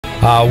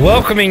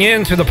Welcoming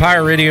into the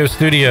Pirate Radio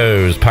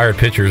studios, Pirate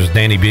pitchers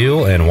Danny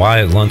Beal and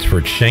Wyatt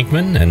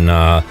Lunsford-Shenkman.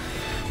 And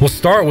we'll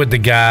start with the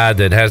guy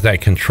that has that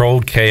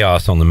controlled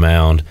chaos on the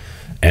mound,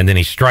 and then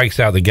he strikes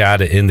out the guy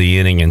to end the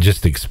inning and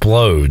just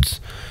explodes.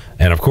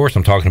 And, of course,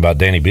 I'm talking about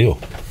Danny Beal.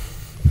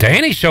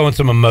 Danny's showing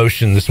some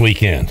emotion this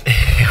weekend.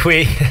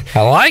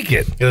 I like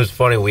it. It was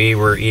funny. We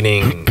were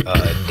eating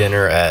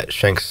dinner at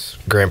Shank's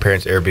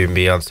grandparents'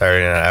 Airbnb on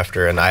Saturday night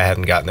after, and I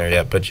hadn't gotten there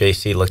yet. But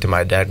JC looked at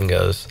my dad and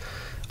goes,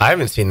 I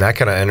haven't seen that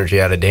kind of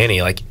energy out of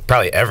Danny, like,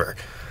 probably ever.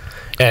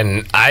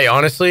 And I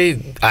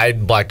honestly, I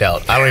blacked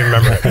out. I don't even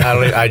remember.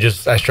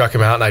 I struck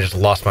him out, and I just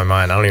lost my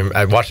mind.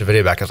 I watched the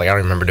video back. I was like, I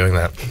don't even remember doing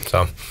that.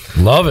 So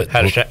love it.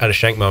 Had a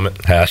Shank moment.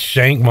 A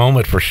Shank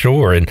moment for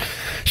sure. And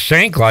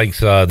Shank likes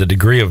the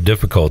degree of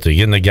difficulty.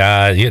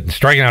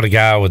 Striking out a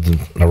guy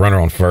with a runner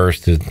on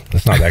first.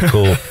 That's not that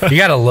cool. You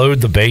got to load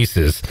the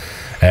bases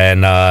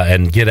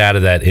and get out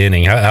of that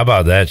inning. How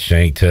about that,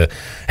 Shank, to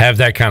have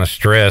that kind of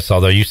stress?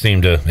 Although you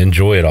seem to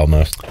enjoy it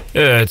almost.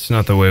 Yeah, it's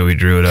not the way we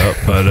drew it up,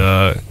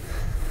 but.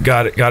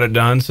 Got it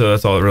done, so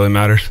that's all that really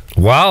matters.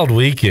 Wild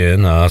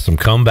weekend, some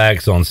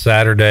comebacks on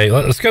Saturday.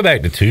 Let's go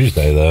back to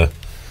Tuesday, though.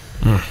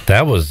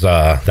 That was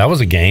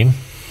a game.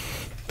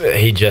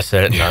 He just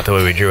said it, not the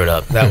way we drew it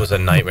up. That was a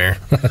nightmare.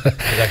 It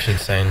was actually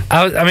insane.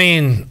 I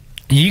mean,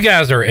 you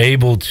guys are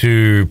able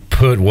to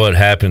put what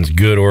happens,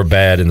 good or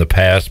bad, in the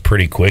past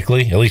pretty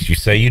quickly. At least you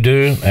say you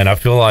do, and I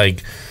feel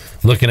like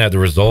looking at the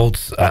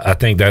results, I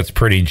think that's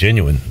pretty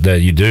genuine that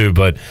you do,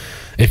 but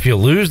if you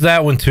lose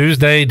that one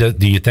Tuesday, do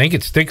you think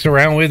it sticks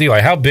around with you?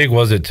 Like, how big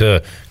was it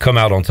to come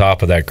out on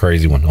top of that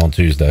crazy one on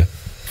Tuesday?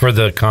 For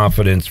the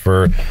confidence,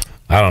 for,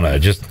 I don't know,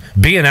 just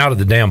being out of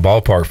the damn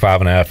ballpark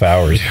 5.5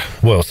 hours.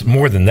 Well,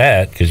 more than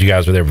that, because you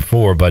guys were there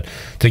before, but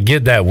to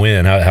get that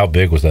win, how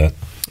big was that?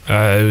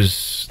 It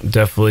was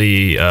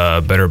definitely a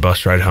better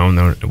bus ride home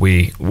than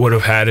we would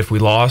have had if we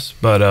lost,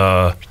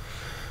 but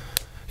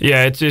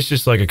yeah, it's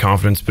just like a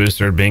confidence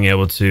booster, being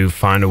able to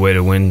find a way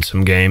to win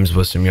some games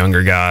with some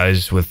younger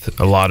guys, with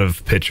a lot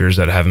of pitchers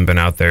that haven't been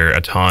out there a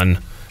ton,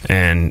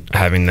 and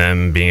having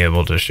them being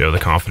able to show the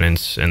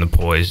confidence and the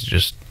poise,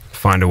 just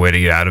find a way to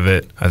get out of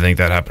it. I think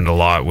that happened a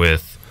lot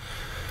with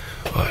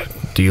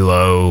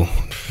D'Lo,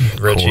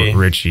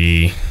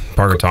 Richie,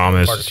 Parker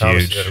Thomas. Parker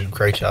Thomas did a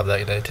great job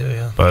that day too,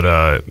 yeah.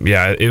 But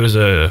yeah, it was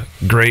a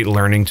great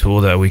learning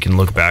tool that we can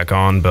look back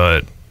on,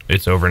 but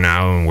it's over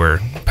now and we're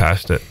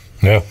past it.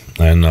 Yeah,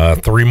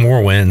 and 3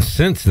 more wins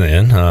since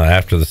then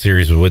after the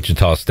series with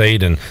Wichita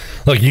State. And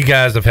look, you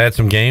guys have had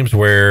some games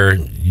where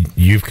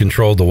you've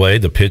controlled the way,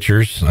 the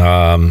pitchers.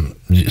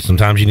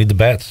 Sometimes you need the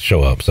bats to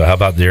show up. So how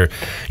about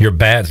your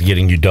bats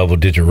getting you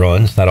double-digit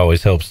runs? That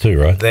always helps too,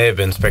 right? They have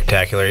been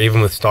spectacular,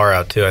 even with Star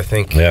out too. I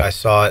think I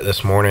saw it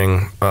this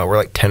morning. We're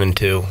like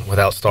 10-2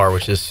 without Star,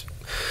 which is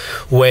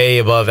way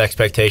above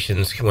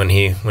expectations when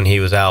he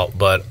was out.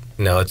 But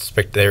no,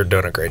 they're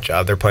doing a great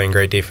job. They're playing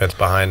great defense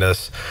behind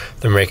us.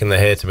 They're making the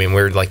hits. I mean,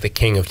 we're like the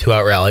king of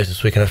 2-out rallies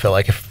this weekend. I felt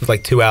like if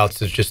like 2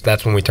 outs is just,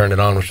 that's when we turned it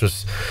on, which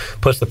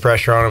puts the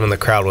pressure on them. And the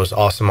crowd was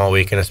awesome all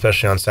weekend,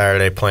 especially on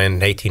Saturday. Playing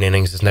 18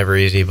 innings is never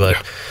easy,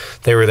 but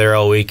they were there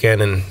all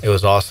weekend, and it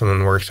was awesome.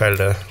 And we're excited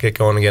to get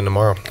going again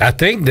tomorrow. I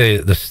think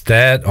the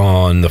stat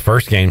on the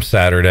first game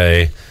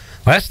Saturday,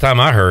 last time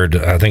I heard,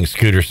 I think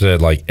Scooter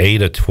said like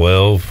 8 of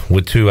 12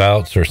 with 2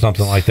 outs or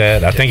something like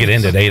that. I think it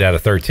ended 8 out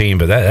of 13,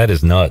 but that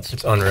is nuts.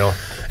 It's unreal.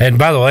 And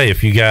by the way,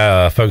 if you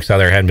got folks out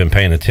there hadn't been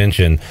paying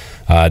attention,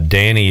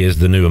 Danny is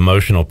the new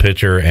emotional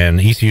pitcher,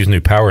 and ECU's new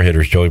power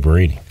hitter is Joey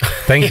Barini.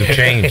 Things have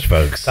changed,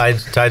 folks.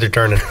 Tides are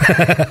turning.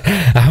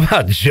 How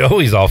about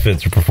Joey's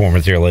offensive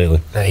performance here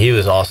lately? He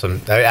was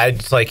awesome. I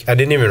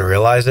didn't even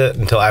realize it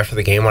until after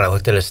the game when I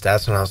looked at his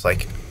stats, and I was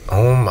like,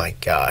 oh my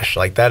gosh,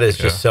 like that is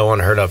just so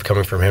unheard of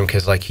coming from him,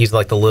 because like he's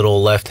like the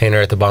little left-hander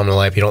at the bottom of the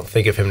lineup. You don't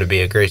think of him to be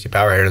a crazy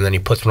power hitter, and then he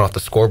puts one off the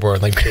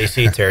scoreboard like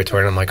JC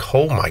territory, and I'm like,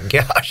 oh my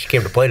gosh, he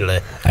came to play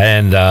today.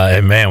 And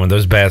man, when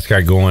those bats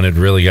got going, it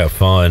really got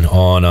fun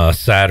on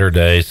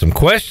Saturday. Some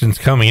questions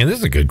coming in. This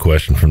is a good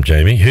question from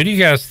Jamie. Who do you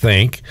guys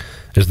think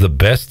is the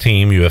best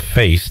team you have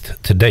faced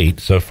to date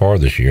so far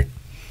this year?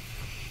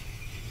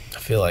 I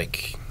feel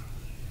like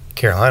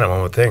Carolina,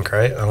 one would think,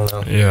 right? I don't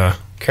know. Yeah.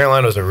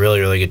 Carolina was a really,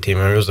 really good team.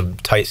 I mean, it was a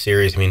tight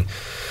series. I mean,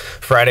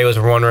 Friday was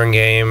a one-run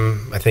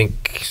game. I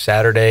think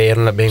Saturday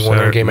ended up being a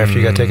one-run game after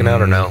you got taken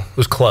out, or no? It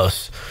was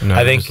close. No,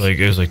 I think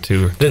it was like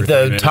 2 or 3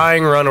 the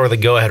tying run or the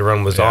go-ahead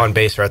run was on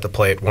base or at the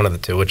plate, one of the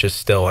two, which is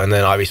still. And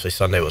then obviously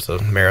Sunday was a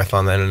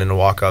marathon then and then a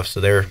walk-off, so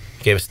they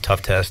gave us a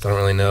tough test. I don't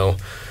really know.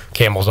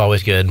 Campbell's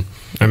always good.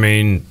 I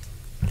mean,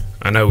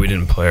 I know we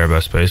didn't play our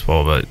best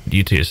baseball, but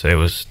UTSA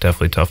was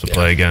definitely tough to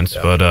play against.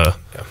 But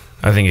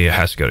I think it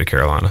has to go to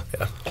Carolina.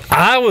 Yeah.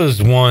 I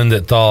was one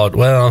that thought,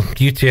 well,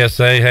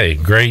 UTSA, hey,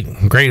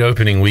 great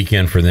opening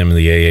weekend for them in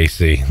the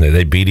AAC.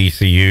 They beat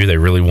ECU. They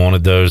really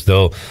wanted those.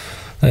 They'll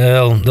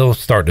they'll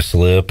start to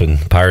slip,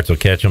 and Pirates will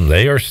catch them.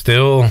 They are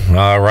still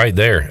right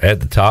there at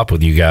the top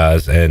with you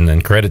guys,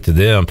 and credit to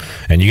them.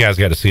 And you guys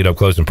got to see it up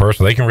close and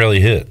personal. They can really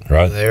hit,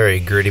 right? They're a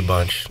gritty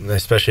bunch,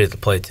 especially at the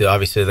plate, too.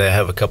 Obviously, they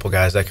have a couple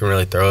guys that can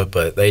really throw it,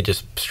 but they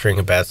just string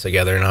of bats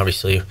together. And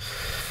obviously,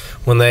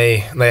 when they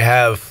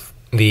have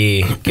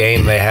the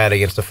game they had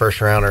against the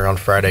first rounder on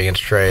Friday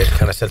against Trey, it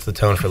kind of sets the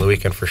tone for the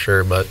weekend for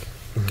sure. But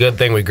good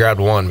thing we grabbed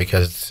one,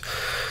 because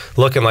it's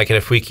looking like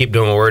if we keep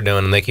doing what we're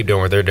doing and they keep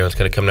doing what they're doing, it's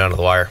going to come down to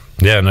the wire.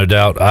 Yeah, no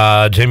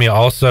doubt. Jamie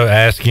also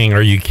asking,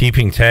 are you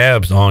keeping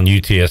tabs on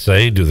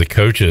UTSA? Do the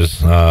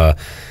coaches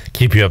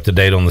keep you up to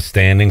date on the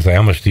standings? Like,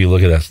 how much do you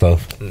look at that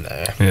stuff?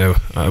 Nah.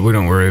 Yeah, we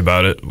don't worry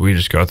about it. We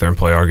just go out there and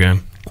play our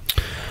game.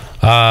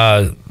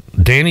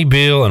 Danny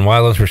Beal and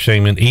Wyatt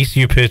Lunsford-Shenkman,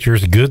 ECU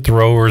pitchers, good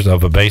throwers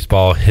of a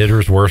baseball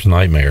hitter's worst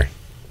nightmare.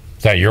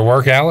 Is that your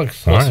work,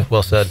 Alex? Well, all right.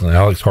 Well said.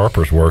 Alex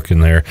Harper's work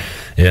in there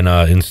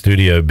in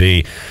Studio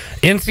B.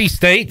 NC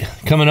State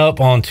coming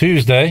up on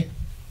Tuesday.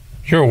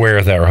 You're aware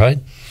of that, right?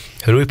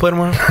 Who do we play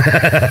tomorrow?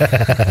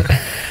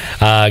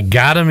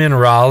 Got him in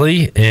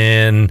Raleigh,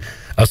 and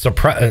a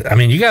surprise. I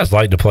mean, you guys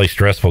like to play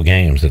stressful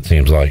games, it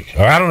seems like.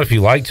 Or I don't know if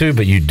you like to,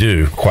 but you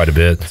do quite a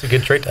bit. It's a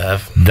good trait to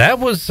have. That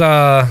was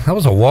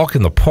a walk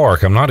in the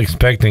park. I'm not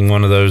expecting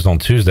one of those on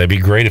Tuesday. It'd be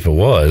great if it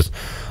was,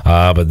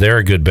 but they're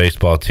a good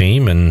baseball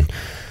team. And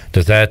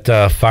does that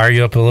fire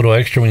you up a little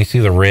extra when you see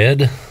the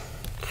red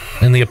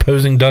in the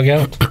opposing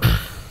dugout?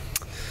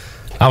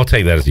 I will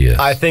take that as a yes.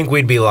 I think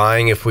we'd be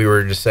lying if we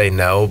were to say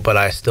no, but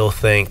I still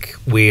think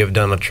we have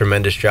done a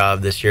tremendous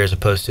job this year as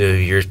opposed to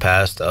years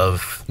past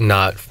of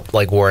not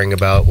like worrying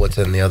about what's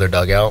in the other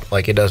dugout.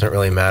 Like, it doesn't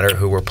really matter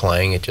who we're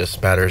playing. It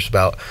just matters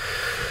about,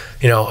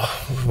 you know,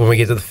 when we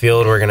get to the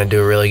field, we're going to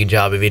do a really good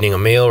job of eating a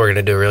meal. We're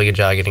going to do a really good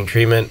job getting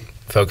treatment,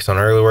 focus on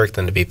early work,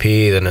 then the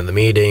BP, then in the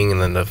meeting, and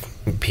then the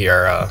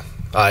PRIO,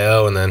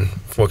 and then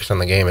focus on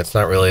the game. It's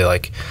not really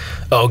like,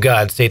 oh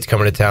God, State's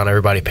coming to town,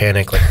 everybody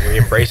panic. Like, we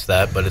embrace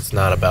that, but it's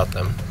not about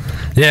them.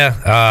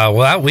 Yeah,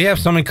 well, we have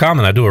some in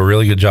common. I do a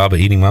really good job of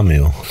eating my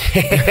meal,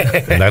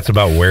 and that's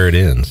about where it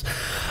ends.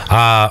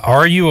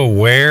 Are you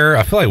aware?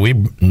 I feel like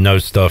we know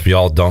stuff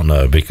y'all don't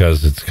know,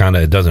 because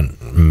it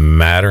doesn't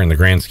matter in the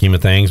grand scheme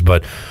of things,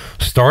 but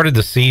started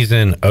the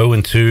season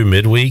 0-2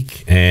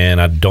 midweek, and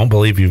I don't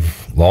believe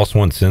you've lost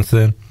one since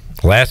then.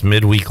 Last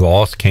midweek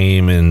loss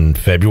came in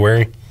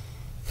February.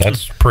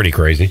 That's pretty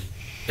crazy.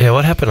 Yeah,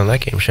 what happened on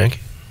that game,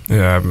 Shank?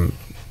 Yeah,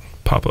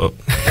 pop up.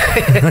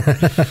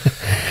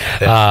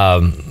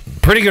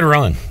 Pretty good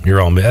run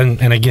you're on.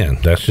 And again,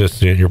 that's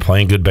just, you're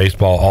playing good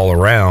baseball all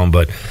around,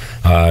 but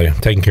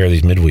taking care of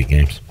these midweek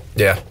games.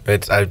 Yeah,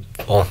 it's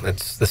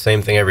the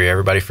same thing every year.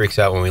 Everybody freaks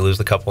out when we lose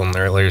the couple in the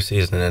earlier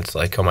season, and it's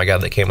like, oh my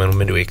God, they came in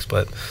midweeks.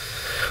 But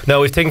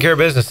no, we've taken care of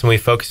business, and we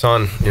focus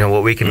on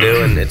what we can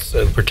do, and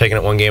we're taking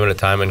it one game at a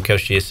time. And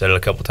Coach G has said it a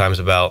couple times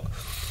about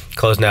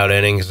closing out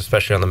innings,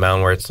 especially on the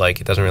mound, where it's like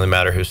it doesn't really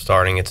matter who's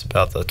starting. It's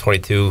about the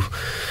 22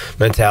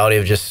 mentality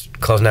of just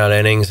closing out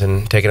innings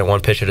and taking it one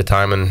pitch at a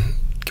time and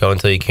go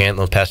until you can't, and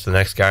they'll pass to the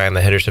next guy. And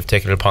the hitters have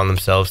taken it upon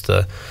themselves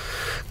to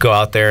go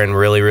out there and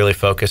really, really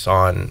focus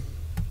on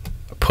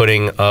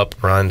putting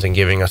up runs and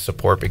giving us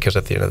support, because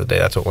at the end of the day,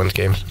 that's what wins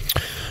games.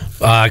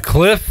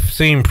 Cliff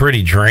seemed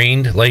pretty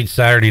drained late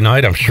Saturday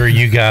night. I'm sure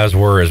you guys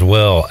were as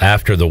well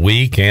after the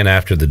week and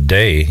after the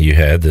day you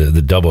had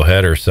the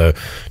doubleheader. So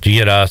did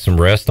you get some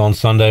rest on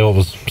Sunday? What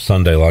was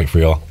Sunday like for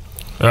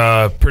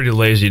y'all? Pretty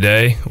lazy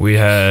day. We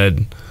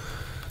had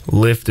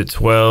lift at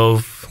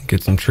 12,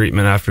 get some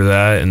treatment after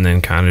that, and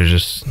then kind of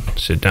just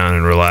sit down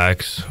and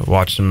relax,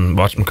 watch some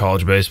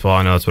college baseball.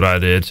 I know that's what I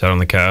did. Sat on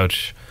the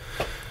couch,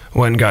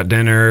 went and got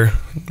dinner,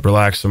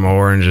 relaxed some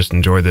more, and just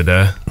enjoyed the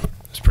day.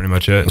 That's pretty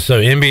much it. So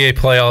NBA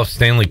playoffs,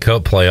 Stanley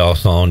Cup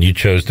playoffs on. You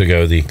chose to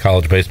go the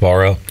college baseball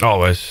route?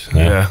 Always,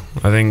 yeah.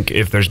 I think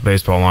if there's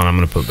baseball on, I'm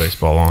going to put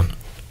baseball on.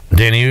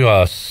 Danny, you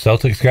a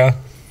Celtics guy?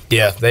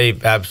 Yeah, they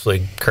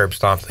absolutely curb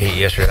stomped the Heat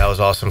yesterday. That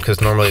was awesome,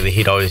 because normally the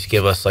Heat always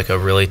give us like a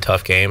really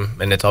tough game,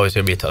 and it's always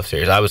going to be a tough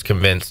series. I was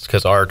convinced,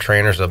 because our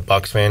trainer's a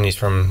Bucks fan. He's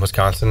from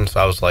Wisconsin, so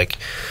I was like,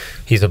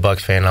 he's a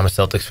Bucks fan, I'm a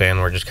Celtics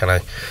fan. We're just kind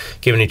of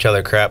giving each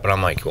other crap, but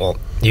I'm like, well,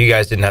 you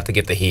guys didn't have to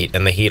get the Heat,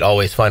 and the Heat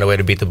always find a way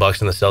to beat the Bucks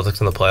and the Celtics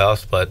in the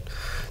playoffs. But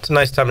it's a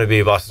nice time to be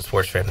a Boston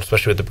sports fan,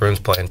 especially with the Bruins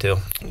playing too.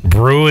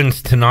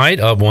 Bruins tonight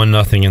up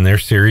 1-0 in their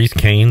series.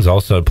 Canes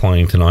also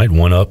playing tonight,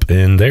 1-0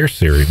 in their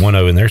series,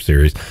 1-0 in their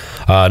series.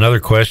 Another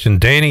question,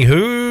 Danny,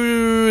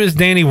 who is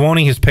Danny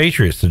wanting his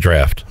Patriots to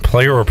draft?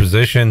 Player or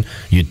position?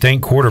 You'd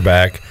think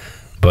quarterback,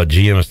 but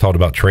GM has talked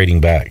about trading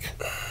back.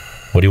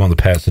 What do you want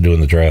the Pats to do in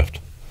the draft?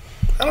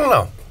 I don't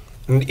know.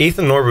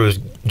 Ethan Norby was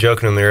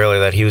joking to me earlier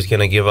that he was going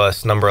to give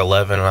us number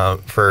 11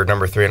 for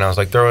number 3, and I was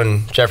like, throw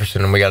in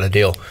Jefferson and we got a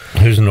deal.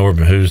 Who's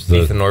Norby?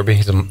 Ethan Norby.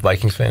 He's a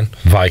Vikings fan.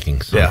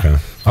 Vikings. Yeah. Okay.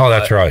 Oh,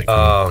 that's right.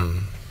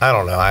 I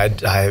don't know.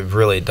 I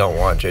really don't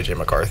want J.J.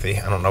 McCarthy.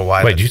 I don't know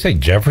why. Wait, did you say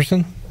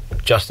Jefferson?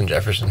 Justin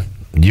Jefferson.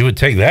 You would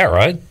take that,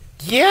 right?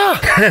 Yeah.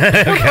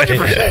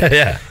 100%.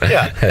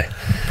 Yeah.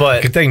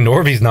 But good thing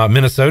Norby's not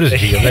Minnesota's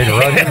GM. They'd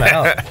run him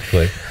out.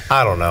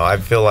 I don't know. I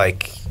feel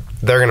like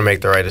they're going to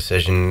make the right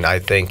decision. I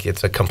think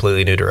it's a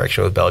completely new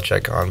direction with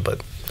Belichick on,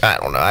 but I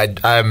don't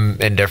know. I'm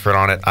indifferent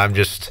on it.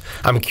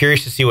 I'm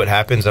curious to see what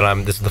happens,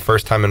 and this is the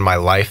first time in my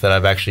life that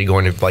I'm actually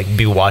going to like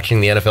be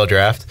watching the NFL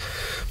draft.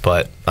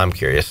 But I'm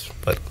curious.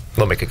 But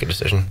they'll make a good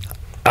decision.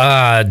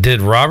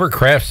 Did Robert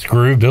Kraft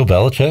screw Bill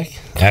Belichick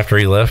after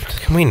he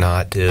left? Can we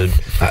not, dude?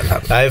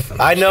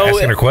 I know.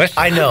 Asking a question.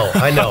 I know.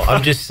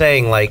 I'm just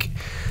saying, like,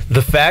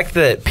 the fact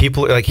that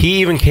people like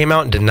he even came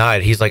out and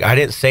denied. He's like, I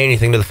didn't say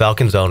anything to the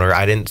Falcons owner.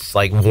 I didn't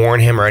like warn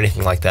him or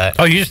anything like that.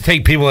 Oh, you just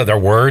take people at their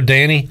word,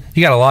 Danny?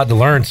 You got a lot to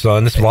learn,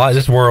 son. This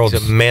world.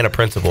 He's a man of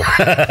principle.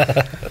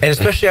 And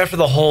especially after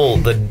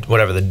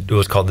it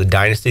was called the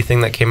Dynasty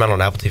thing that came out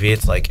on Apple TV,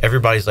 it's like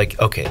everybody's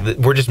like, okay,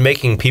 we're just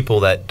making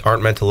people that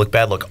aren't meant to look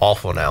bad look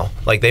awful now.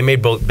 Like they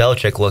made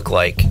Belichick look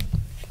like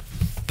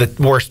the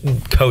worst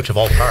coach of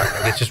all time.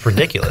 Like, it's just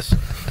ridiculous.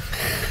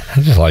 I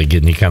just like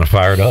getting you kind of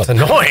fired up. It's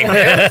annoying,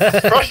 man.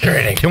 It's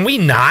frustrating. Can we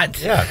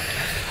not? Yeah.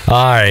 All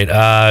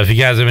right. If you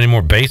guys have any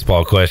more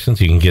baseball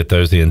questions, you can get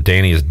those in.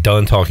 Danny is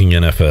done talking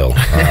NFL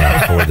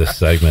for this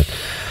segment.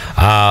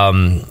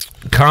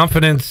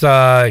 Confidence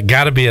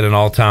got to be at an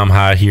all-time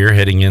high here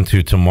heading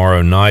into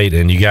tomorrow night,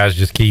 and you guys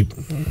just keep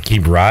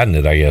riding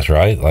it, I guess,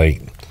 right?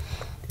 Like,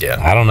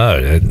 yeah. I don't know.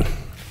 I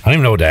don't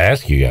even know what to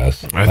ask you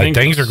guys. I think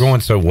things are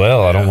going so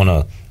well. I don't want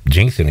to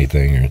jinx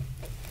anything.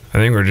 I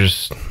think we're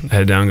just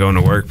head down going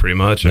to work pretty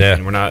much. Yeah. I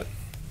mean, we're not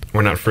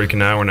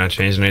freaking out. We're not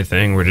changing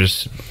anything. We're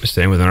just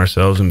staying within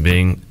ourselves and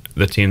being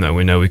the team that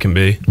we know we can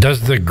be.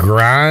 Does the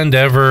grind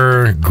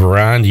ever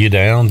grind you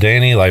down,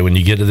 Danny? Like when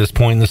you get to this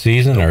point in the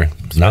season, or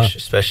no?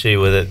 Especially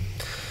with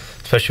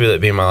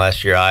it being my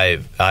last year, I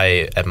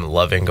am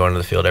loving going to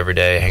the field every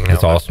day, hanging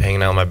out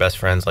with my best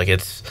friends. Like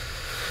it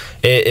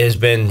has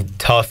been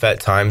tough at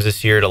times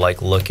this year to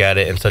like look at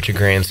it in such a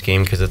grand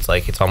scheme because it's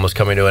like it's almost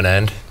coming to an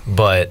end,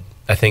 but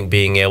I think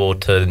being able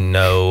to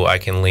know I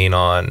can lean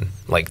on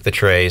like the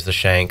Treys, the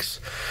Shanks,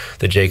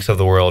 the Jakes of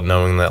the world,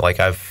 knowing that like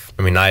I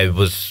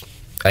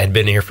had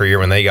been here for a year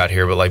when they got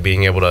here, but like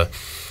being able to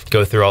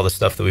go through all the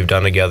stuff that we've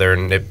done together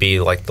and it be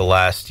like the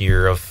last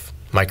year of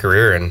my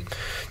career and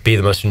be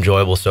the most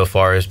enjoyable so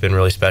far has been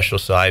really special.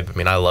 So I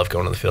love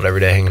going to the field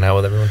every day, hanging out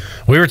with everyone.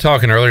 We were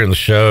talking earlier in the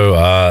show.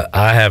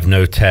 I have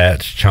no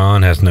tats.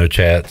 Chon has no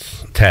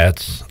tats.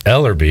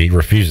 Ellerby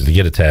refuses to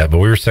get a tat, but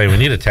we were saying we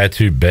need a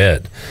tattoo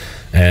bet.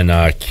 And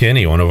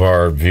Kenny, one of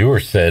our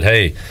viewers, said,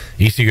 hey,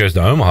 ECU goes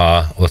to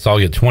Omaha, let's all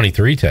get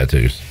 23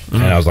 tattoos.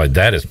 And I was like,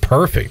 that is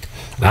perfect.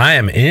 I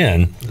am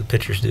in. The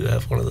pitchers do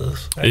have one of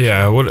those. Actually.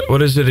 Yeah,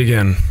 what is it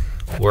again?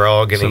 We're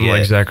all going to get...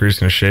 like Zach Root's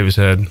going to shave his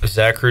head.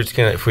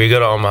 If we go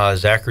to Omaha,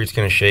 Zach Root's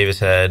going to shave his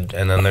head,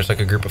 and then there's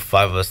like a group of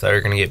 5 of us that are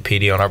going to get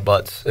PD on our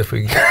butts if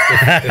we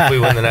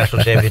win the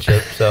national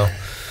championship. So...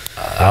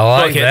 I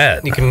like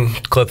that. You can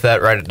clip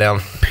that, write it down.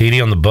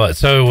 PD on the butt.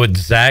 So would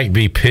Zach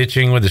be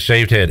pitching with the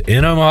shaved head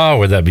in Omaha, or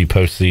would that be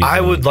postseason?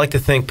 I would like to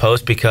think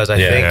post because I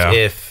think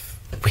if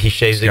he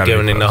shaves it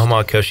going in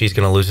Omaha, Coach, he's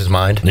going to lose his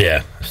mind.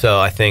 Yeah. So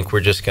I think we're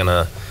just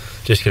gonna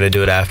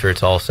do it after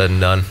it's all said and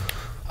done.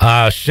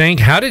 Shank,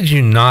 how did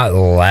you not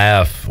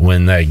laugh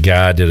when that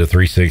guy did a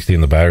 360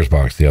 in the batter's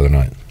box the other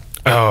night?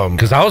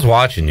 Because I was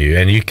watching you,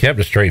 and you kept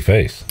a straight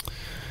face.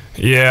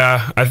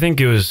 Yeah, I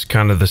think it was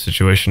kind of the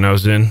situation I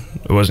was in.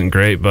 It wasn't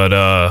great, but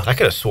I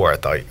could have swore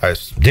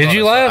Did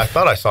you laugh? I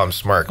thought I saw him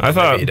smirk. I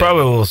thought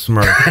probably a little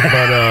smirk, but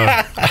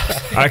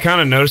I kind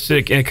of noticed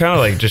it, and it kind of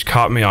like just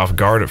caught me off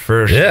guard at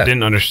first. Yeah. I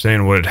didn't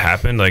understand what had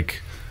happened.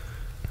 Like,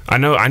 I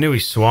knew he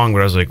swung,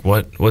 but I was like,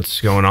 what's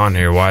going on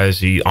here? Why is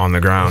he on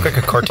the ground? Like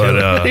a cartoon.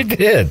 But, he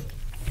did.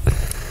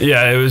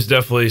 Yeah, it was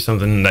definitely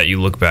something that you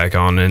look back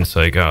on and it's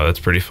like, oh, that's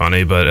pretty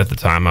funny. But at the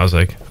time, I was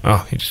like,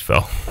 oh, he just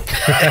fell.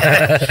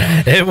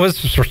 It was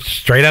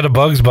straight out of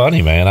Bugs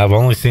Bunny, man. I've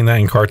only seen that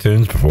in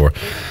cartoons before.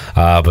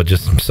 But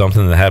just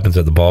something that happens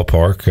at the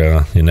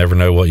ballpark. You never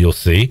know what you'll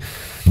see.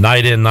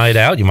 Night in, night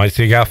out, you might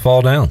see a guy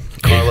fall down.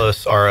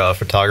 Carlos, our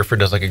photographer,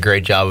 does like a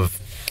great job of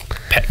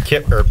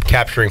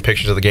capturing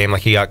pictures of the game.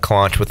 Like he got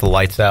Claunch with the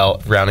lights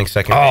out, rounding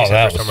second base.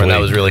 That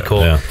was really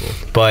cool. Yeah.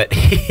 But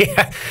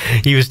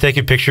he was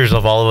taking pictures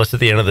of all of us at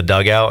the end of the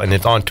dugout, and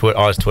it's on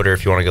his Twitter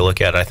if you want to go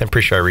look at it. I'm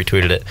pretty sure I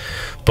retweeted it.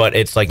 But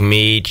it's like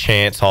me,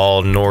 Chance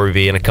Hall,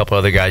 Norby, and a couple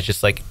other guys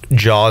just like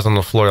jaws on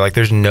the floor. Like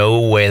there's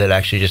no way that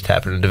actually just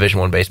happened in a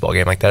Division I baseball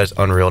game. Like that is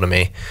unreal to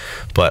me.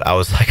 But I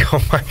was like,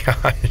 oh my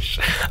gosh,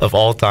 of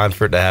all times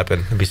for it to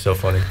happen, it'd be so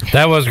funny.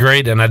 That was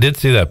great, and I did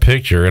see that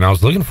picture, and I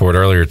was looking for it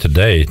earlier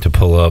today to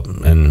pull up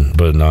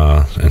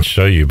and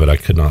show you, but I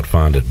could not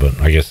find it. But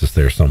I guess it's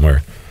there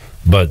somewhere.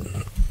 But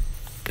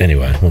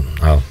anyway,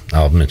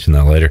 I'll mention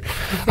that later.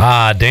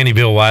 Danny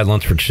Beal Wyatt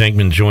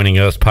Lunsford-Shenkman joining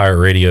us, Pirate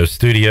Radio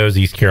Studios,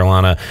 East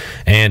Carolina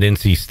and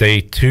NC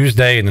State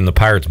Tuesday, and then the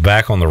Pirates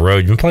back on the road.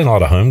 You've been playing a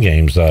lot of home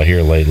games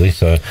here lately,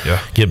 so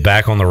get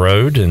back on the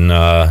road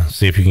and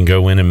see if you can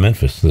go win in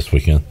Memphis this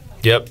weekend.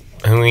 Yep.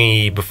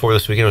 before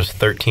this weekend, it was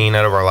 13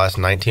 out of our last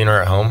 19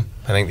 are at home.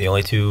 I think the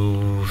only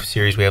 2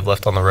 series we have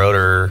left on the road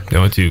are the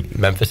only 2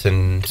 Memphis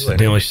and Tulane.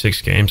 The only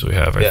 6 games we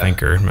have, I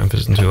think, are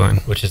Memphis and Tulane,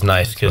 which is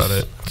nice because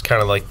it's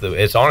kind of like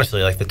it's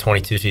honestly like the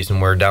 22 season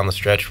where down the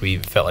stretch we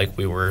felt like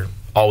we were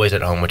always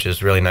at home, which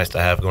is really nice to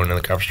have going into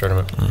the conference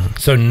tournament. Mm-hmm.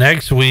 So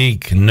next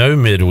week, no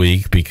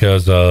midweek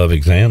because of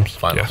exams.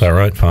 Finals. Is that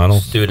right?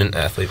 Finals. Student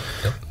athlete.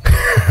 Yep.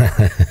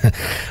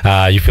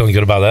 You feeling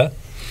good about that?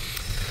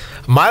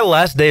 My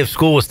last day of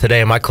school was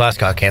today, and my class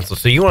got canceled.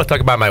 So you want to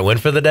talk about my win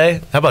for the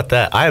day? How about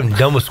that? I am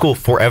done with school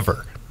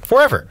forever.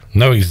 Forever.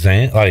 No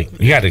exam? Like,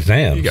 you got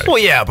exams. Well,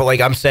 yeah, but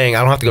like I'm saying, I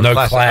don't have to go to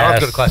class. I don't have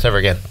to go to class ever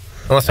again.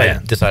 Unless I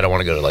decide I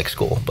want to go to like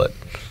school, but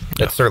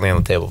that's certainly on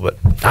the table. But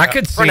I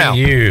could see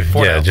you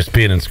just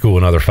being in school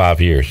another 5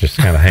 years, just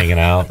kind of hanging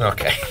out.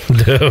 Okay.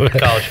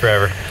 College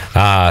forever.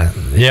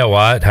 Yeah,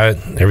 Wyatt,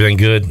 everything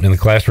good in the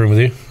classroom with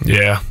you?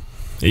 Yeah.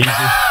 Easy.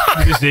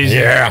 Just easy.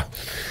 Yeah.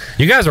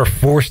 You guys are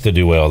forced to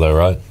do well, though,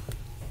 right?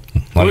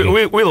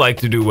 We like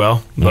to do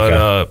well,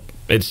 but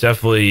it's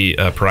definitely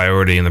a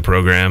priority in the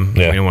program.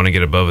 Yeah. We want to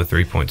get above a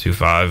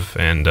 3.25,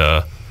 and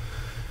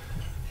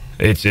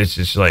it's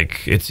just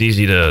like it's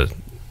easy to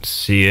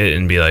see it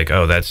and be like,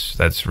 oh,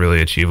 that's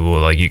really achievable.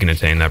 Like you can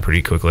attain that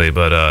pretty quickly,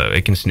 but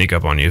it can sneak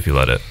up on you if you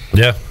let it.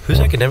 Yeah. Whose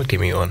academic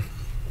team are you on?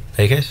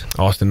 AK's?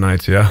 Austin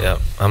Knights, yeah. Yeah,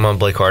 I'm on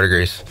Blake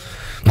Hardegree's.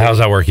 How does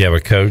that work? You have a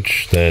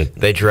coach that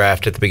they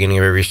draft at the beginning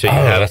of every season.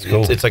 That's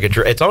cool. It's like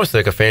it's almost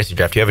like a fantasy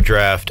draft. You have a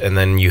draft, and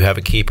then you have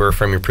a keeper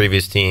from your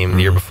previous team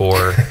the year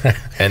before,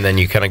 and then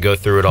you kind of go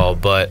through it all.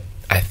 But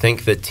I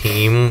think the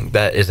team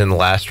that is in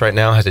last right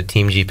now has a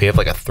team GPA of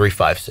like a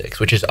 3.56,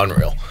 which is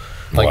unreal.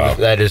 Like wow.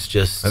 That is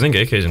just. I think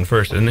AK's in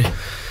first, isn't he?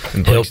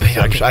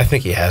 I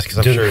think he has because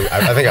I'm sure.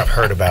 I think I've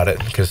heard about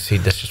it because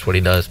that's just what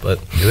he does.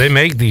 But do they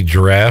make the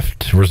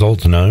draft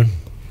results known?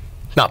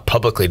 Not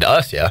publicly to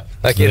us, yeah.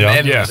 Like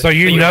So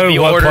you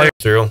know what player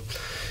through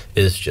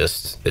is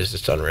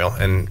just unreal,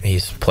 and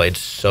he's played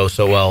so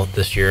well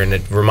this year, and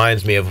it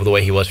reminds me of the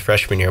way he was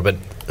freshman year, but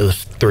it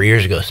was 3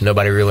 years ago, so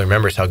nobody really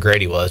remembers how great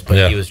he was.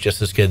 But he was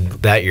just as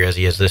good that year as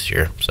he is this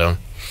year. So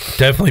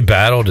definitely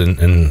battled,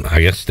 and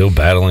I guess still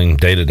battling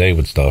day to day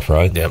with stuff,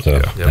 right? Yep.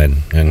 So,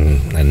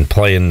 and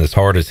playing as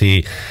hard as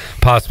he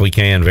possibly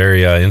can.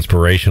 Very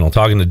inspirational.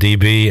 Talking to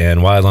DB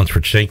and Wyatt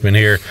Lunsford-Shenkman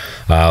here.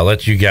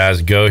 Let you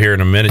guys go here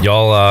in a minute.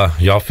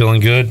 Y'all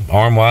feeling good?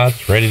 Arm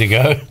wise, ready to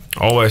go?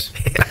 Always.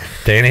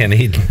 Danny, I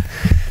need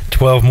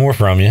 12 more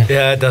from you.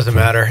 Yeah, it doesn't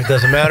matter. It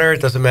doesn't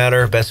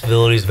matter. Best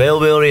abilities,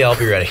 availability, I'll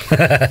be ready.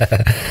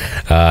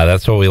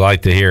 That's what we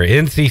like to hear.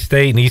 NC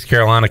State and East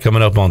Carolina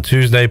coming up on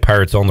Tuesday.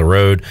 Pirates on the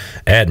road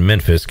at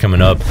Memphis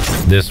coming up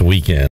this weekend.